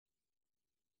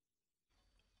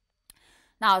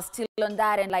Now, still on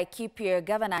that, and Laikipia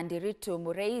Governor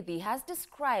Muriithi has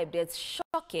described as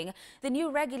shocking the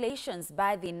new regulations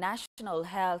by the National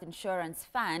Health Insurance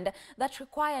Fund that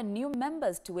require new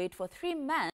members to wait for 3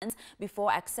 months before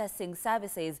accessing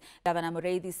services. Governor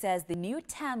Muriithi says the new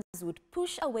terms would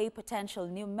push away potential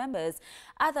new members.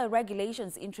 Other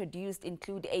regulations introduced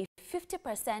include a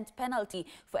 50% penalty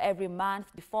for every month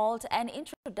default and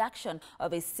introduction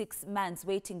of a 6 months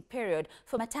waiting period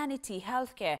for maternity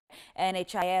health care.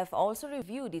 NHIF also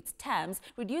reviewed its terms,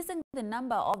 reducing the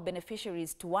number of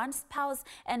beneficiaries to 1 spouse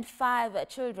and 5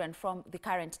 children from the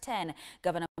current 10.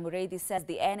 Governor Muriithi says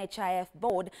the NHIF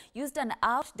board used an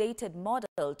outdated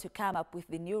model to come up with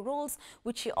the new rules,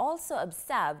 which he also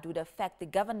observed would affect the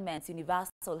government's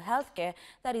universal health care,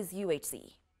 that is UHC. We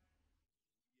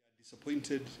are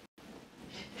disappointed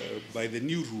by the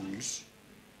new rules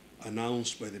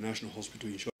announced by the National Hospital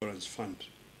Insurance Fund,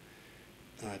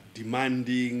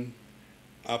 demanding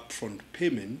upfront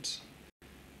payment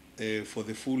for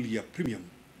the full year premium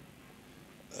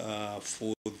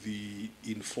for the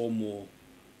informal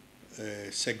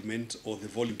segment or the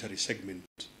voluntary segment.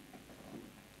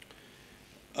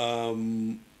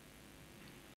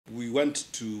 We want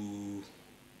to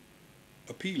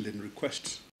appeal and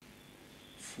request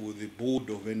for the board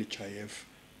of NHIF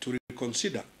to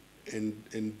reconsider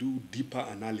and do deeper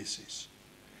analysis.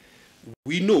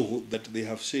 We know that they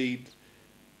have said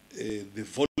the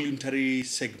voluntary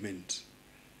segment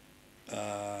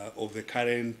of the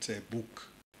current book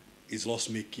is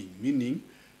loss-making, meaning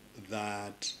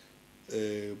that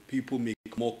people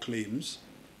make more claims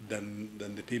than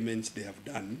the payments they have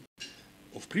done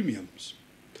of premiums.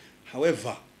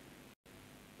 However,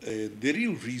 the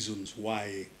real reasons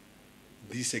why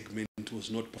this segment was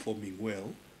not performing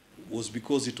well was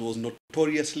because it was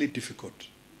notoriously difficult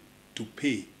to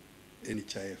pay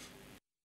NHIF.